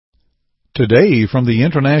Today, from the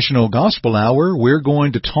International Gospel Hour, we're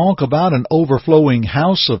going to talk about an overflowing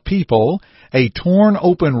house of people, a torn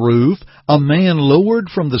open roof, a man lowered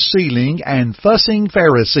from the ceiling, and fussing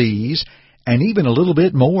Pharisees, and even a little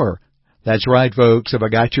bit more. That's right, folks. Have I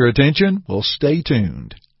got your attention? Well, stay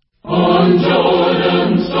tuned. On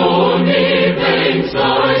Jordan's stormy banks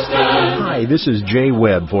I stand. Hi, this is Jay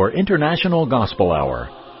Webb for International Gospel Hour.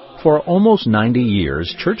 For almost 90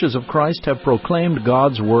 years, Churches of Christ have proclaimed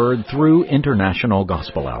God's Word through International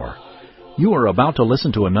Gospel Hour. You are about to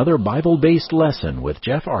listen to another Bible-based lesson with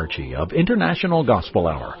Jeff Archie of International Gospel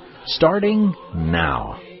Hour, starting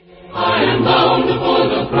now. I am bound for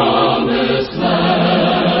the promised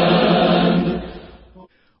land.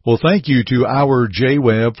 Well, thank you to our Jay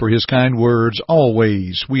Webb for his kind words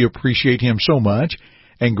always. We appreciate him so much.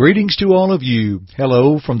 And greetings to all of you.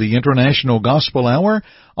 Hello from the International Gospel Hour,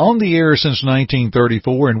 on the air since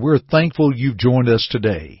 1934, and we're thankful you've joined us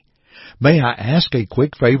today. May I ask a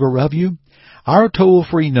quick favor of you? Our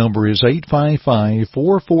toll-free number is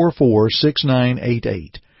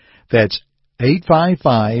 855-444-6988. That's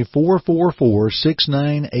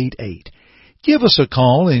 855-444-6988. Give us a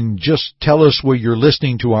call and just tell us where you're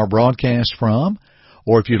listening to our broadcast from.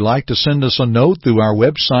 Or if you'd like to send us a note through our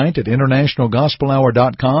website at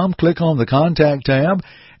internationalgospelhour.com, click on the Contact tab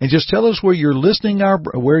and just tell us where you are listening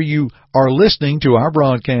to our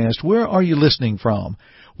broadcast. Where are you listening from?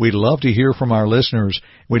 We'd love to hear from our listeners.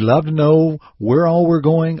 We'd love to know where all we're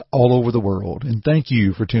going all over the world. And thank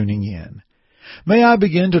you for tuning in. May I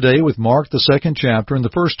begin today with Mark, the 2nd chapter, and the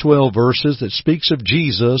first 12 verses that speaks of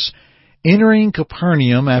Jesus entering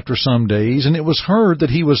Capernaum after some days, and it was heard that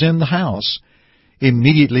he was in the house.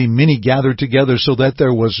 Immediately many gathered together so that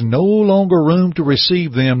there was no longer room to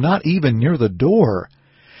receive them, not even near the door.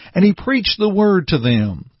 And he preached the word to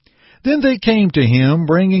them. Then they came to him,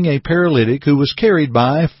 bringing a paralytic who was carried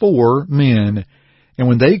by 4 men. And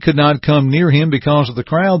when they could not come near him because of the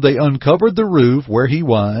crowd, they uncovered the roof where he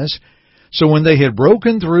was. So when they had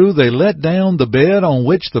broken through, they let down the bed on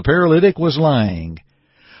which the paralytic was lying.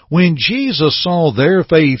 When Jesus saw their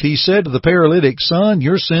faith, he said to the paralytic, "Son,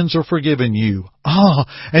 your sins are forgiven you."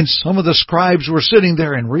 And some of the scribes were sitting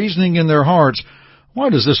there and reasoning in their hearts, "Why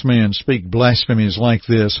does this man speak blasphemies like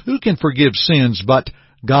this? Who can forgive sins but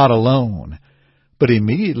God alone?" But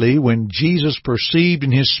immediately when Jesus perceived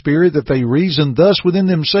in his spirit that they reasoned thus within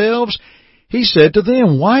themselves, he said to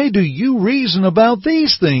them, "Why do you reason about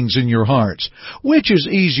these things in your hearts? Which is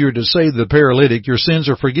easier to say to the paralytic, 'Your sins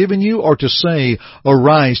are forgiven you,' or to say,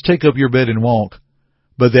 'Arise, take up your bed and walk'?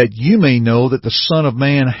 But that you may know that the Son of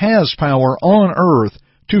Man has power on earth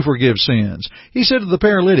to forgive sins." He said to the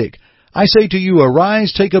paralytic, "I say to you,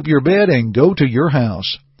 arise, take up your bed, and go to your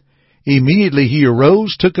house." Immediately he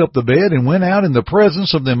arose, took up the bed, and went out in the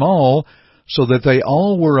presence of them all, so that they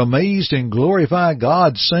all were amazed and glorified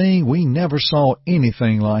God, saying, "We never saw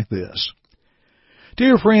anything like this."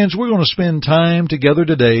 Dear friends, we're going to spend time together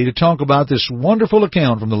today to talk about this wonderful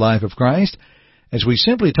account from the life of Christ, as we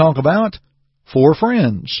simply talk about 4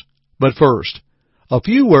 friends. But first, a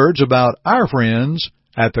few words about our friends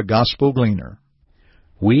at the Gospel Gleaner.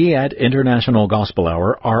 We at International Gospel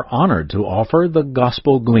Hour are honored to offer the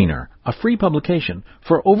Gospel Gleaner, a free publication.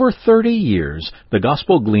 For over 30 years, the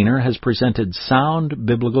Gospel Gleaner has presented sound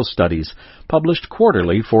biblical studies, published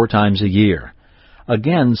quarterly 4 times a year.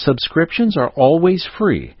 Again, subscriptions are always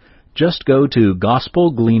free. Just go to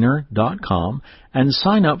gospelgleaner.com and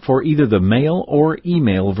sign up for either the mail or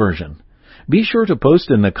email version. Be sure to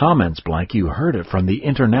post in the comments blank you heard it from the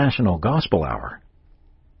International Gospel Hour.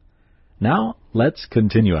 Now, let's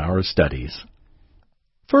continue our studies.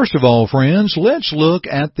 First of all, friends, let's look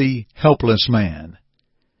at the helpless man.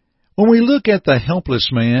 When we look at the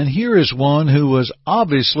helpless man, here is one who was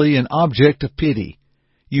obviously an object of pity.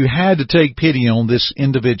 You had to take pity on this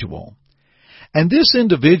individual. And this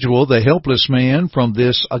individual, the helpless man, from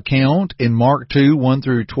this account in Mark 2, 1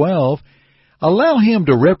 through 12, allow him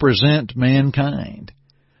to represent mankind,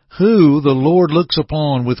 who the Lord looks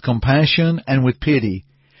upon with compassion and with pity,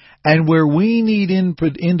 and where we need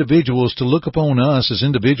individuals to look upon us as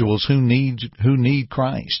individuals who need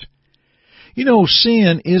Christ. You know,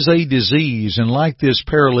 sin is a disease, and like this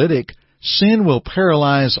paralytic, sin will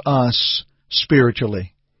paralyze us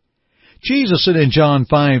spiritually. Jesus said in John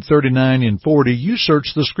 5:39 and 40, "You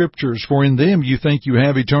search the Scriptures, for in them you think you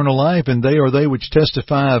have eternal life, and they are they which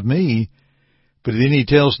testify of me." But then he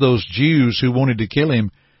tells those Jews who wanted to kill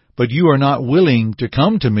him, "But you are not willing to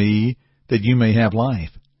come to me that you may have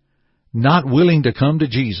life." Not willing to come to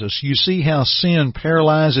Jesus. You see how sin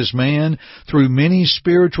paralyzes man through many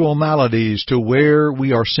spiritual maladies to where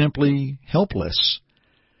we are simply helpless.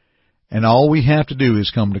 And all we have to do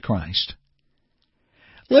is come to Christ.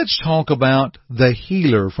 Let's talk about the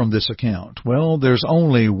healer from this account. Well, there's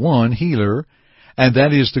only one healer, and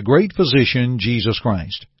that is the great physician, Jesus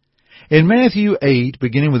Christ. In Matthew 8,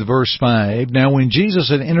 beginning with verse 5, Now when Jesus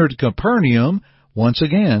had entered Capernaum, once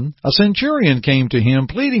again, a centurion came to him,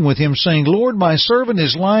 pleading with him, saying, Lord, my servant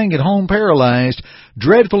is lying at home paralyzed,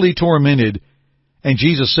 dreadfully tormented. And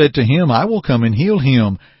Jesus said to him, I will come and heal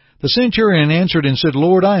him. The centurion answered and said,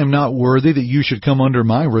 Lord, I am not worthy that you should come under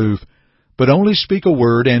my roof, but only speak a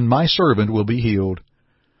word, and my servant will be healed.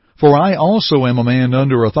 For I also am a man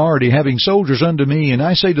under authority, having soldiers under me, and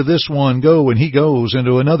I say to this one, Go, and he goes, and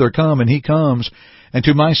to another, Come, and he comes, and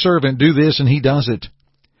to my servant, Do this, and he does it.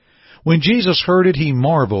 When Jesus heard it, he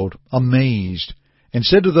marveled, amazed, and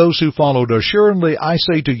said to those who followed, Assuredly I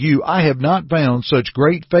say to you, I have not found such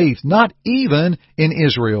great faith, not even in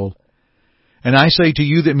Israel. And I say to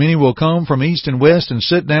you that many will come from east and west and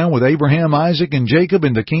sit down with Abraham, Isaac, and Jacob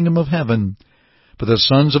in the kingdom of heaven. But the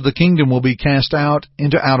sons of the kingdom will be cast out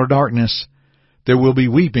into outer darkness. There will be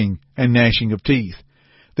weeping and gnashing of teeth.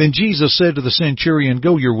 Then Jesus said to the centurion,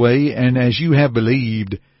 Go your way, and as you have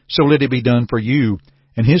believed, so let it be done for you.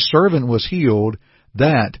 And his servant was healed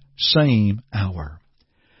that same hour.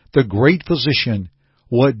 The great physician,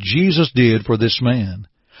 what Jesus did for this man,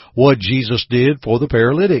 what Jesus did for the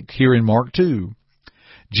paralytic here in Mark 2.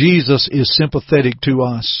 Jesus is sympathetic to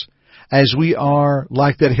us as we are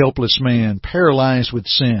like that helpless man, paralyzed with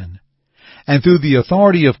sin. And through the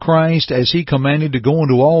authority of Christ, as he commanded to go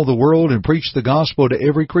into all the world and preach the gospel to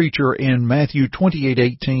every creature in Matthew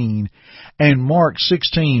 28:18 and Mark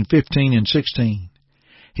 16:15 and 16.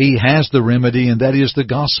 He has the remedy, and that is the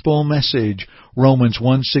gospel message, Romans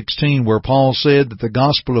 1:16, where Paul said that the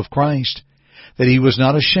gospel of Christ, that he was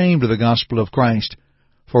not ashamed of the gospel of Christ,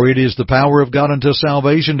 for it is the power of God unto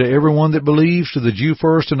salvation to everyone that believes, to the Jew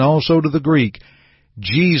first and also to the Greek.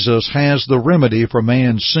 Jesus has the remedy for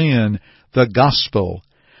man's sin, the gospel.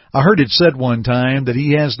 I heard it said one time that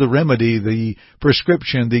he has the remedy, the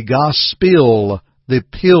prescription, the gospel, the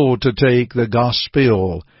pill to take, the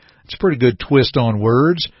gospel. It's a pretty good twist on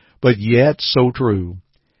words, but yet so true.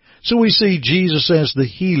 So we see Jesus as the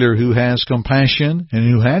healer who has compassion and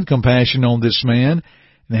who had compassion on this man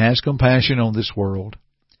and has compassion on this world.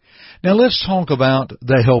 Now let's talk about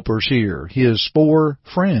the helpers here, his 4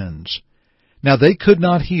 friends. Now they could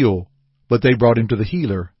not heal, but they brought him to the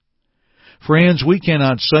healer. Friends, we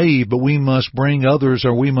cannot save, but we must bring others,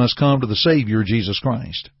 or we must come to the Savior, Jesus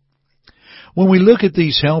Christ. When we look at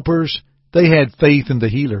these helpers, they had faith in the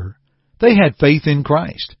healer. They had faith in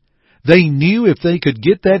Christ. They knew if they could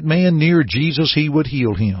get that man near Jesus, he would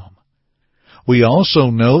heal him. We also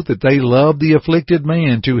note that they loved the afflicted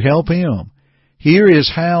man to help him. Here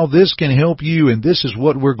is how this can help you, and this is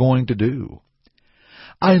what we're going to do.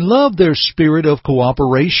 I love their spirit of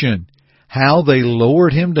cooperation, how they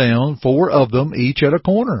lowered him down, 4 of them, each at a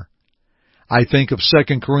corner. I think of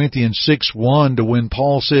 2 Corinthians 6:1 to when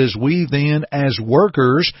Paul says, We then, as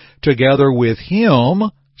workers, together with him,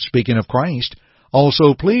 speaking of Christ,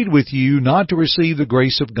 also plead with you not to receive the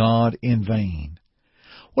grace of God in vain.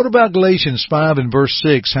 What about Galatians 5 and verse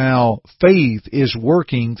 6, how faith is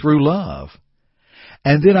working through love?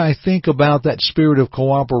 And then I think about that spirit of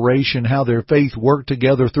cooperation, how their faith worked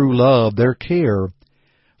together through love, their care.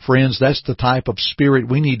 Friends, that's the type of spirit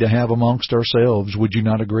we need to have amongst ourselves. Would you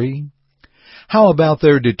not agree? How about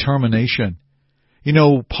their determination? You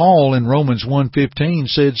know, Paul in Romans 1:15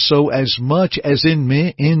 said, So as much as in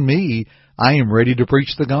me, I am ready to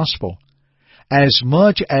preach the gospel. As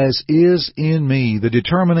much as is in me, the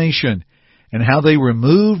determination, and how they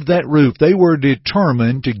removed that roof. They were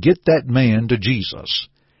determined to get that man to Jesus.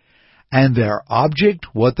 And their object,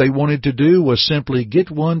 what they wanted to do, was simply get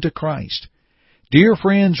one to Christ. Dear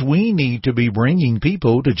friends, we need to be bringing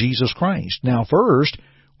people to Jesus Christ. Now first,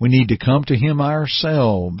 we need to come to Him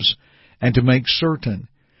ourselves, and to make certain.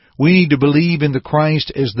 We need to believe in the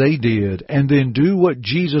Christ as they did, and then do what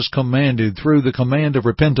Jesus commanded through the command of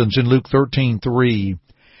repentance in Luke 13:3,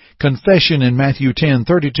 confession in Matthew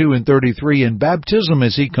 10:32 and 33, and baptism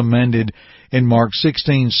as He commanded in Mark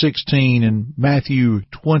 16:16 and Matthew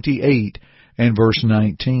 28 and verse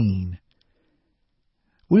 19.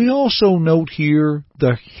 We also note here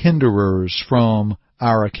the hinderers from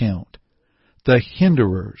our account. The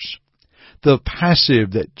hinderers. The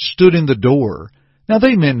passive that stood in the door. Now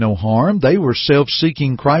they meant no harm. They were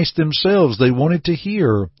self-seeking Christ themselves. They wanted to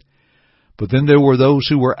hear. But then there were those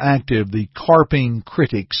who were active, the carping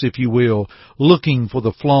critics, if you will, looking for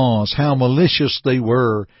the flaws, how malicious they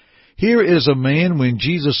were. Here is a man when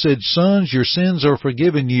Jesus said, "Sons, your sins are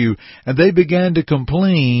forgiven you," and they began to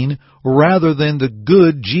complain rather than the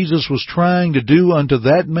good Jesus was trying to do unto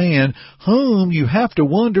that man, whom you have to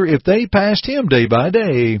wonder if they passed him day by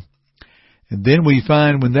day. And then we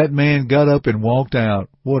find when that man got up and walked out,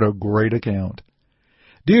 what a great account.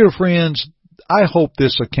 Dear friends, I hope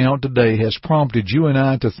this account today has prompted you and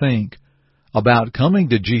I to think about coming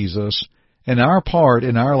to Jesus and our part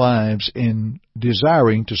in our lives in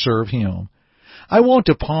desiring to serve Him. I want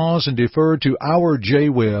to pause and defer to our Jay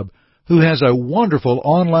Webb, who has a wonderful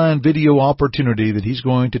online video opportunity that he's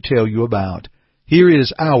going to tell you about. Here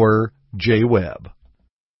is our Jay Webb.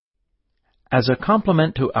 As a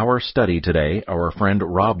complement to our study today, our friend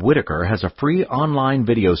Rob Whitaker has a free online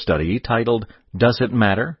video study titled, Does It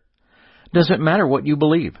Matter? Does it matter what you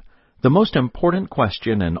believe? The most important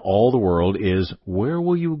question in all the world is, where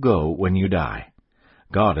will you go when you die?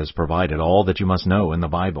 God has provided all that you must know in the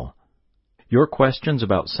Bible. Your questions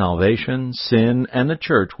about salvation, sin, and the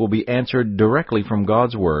church will be answered directly from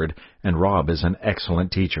God's Word, and Rob is an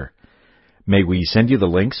excellent teacher. May we send you the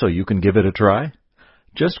link so you can give it a try?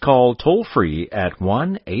 Just call toll-free at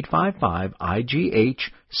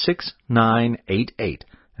 1-855-IGH-6988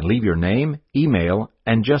 and leave your name, email,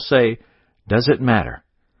 and just say, Does it matter?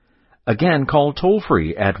 Again, call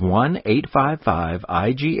toll-free at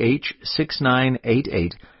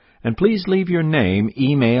 1-855-IGH-6988 and please leave your name,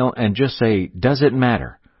 email, and just say, Does it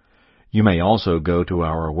matter? You may also go to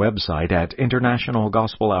our website at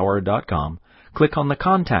internationalgospelhour.com, click on the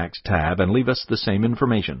Contact tab and leave us the same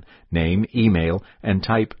information, name, email, and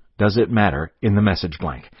type, Does it matter, in the message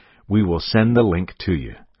blank. We will send the link to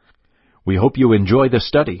you. We hope you enjoy the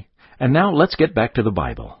study. And now let's get back to the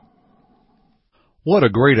Bible. What a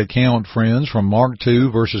great account, friends, from Mark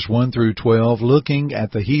 2, verses 1 through 12, looking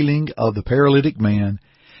at the healing of the paralytic man,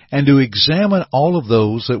 and to examine all of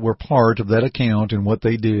those that were part of that account and what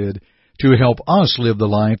they did to help us live the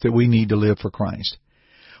life that we need to live for Christ.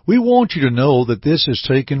 We want you to know that this is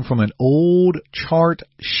taken from an old chart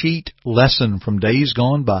sheet lesson from days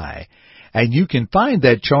gone by, and you can find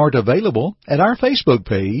that chart available at our Facebook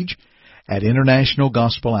page at International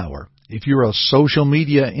Gospel Hour. If you're a social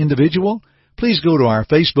media individual, please go to our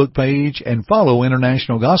Facebook page and follow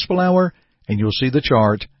International Gospel Hour, and you'll see the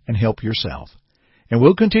chart and help yourself. And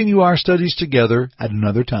we'll continue our studies together at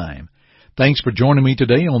another time. Thanks for joining me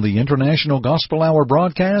today on the International Gospel Hour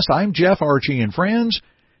broadcast. I'm Jeff Archie, and friends,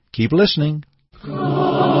 keep listening.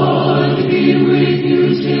 God be with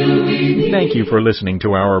you till we meet. Thank you for listening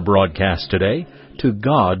to our broadcast today. To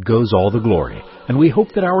God goes all the glory, and we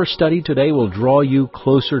hope that our study today will draw you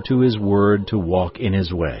closer to His Word to walk in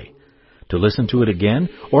His way. To listen to it again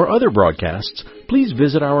or other broadcasts, please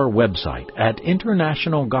visit our website at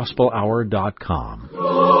internationalgospelhour.com.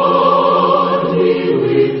 God be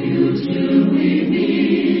with you.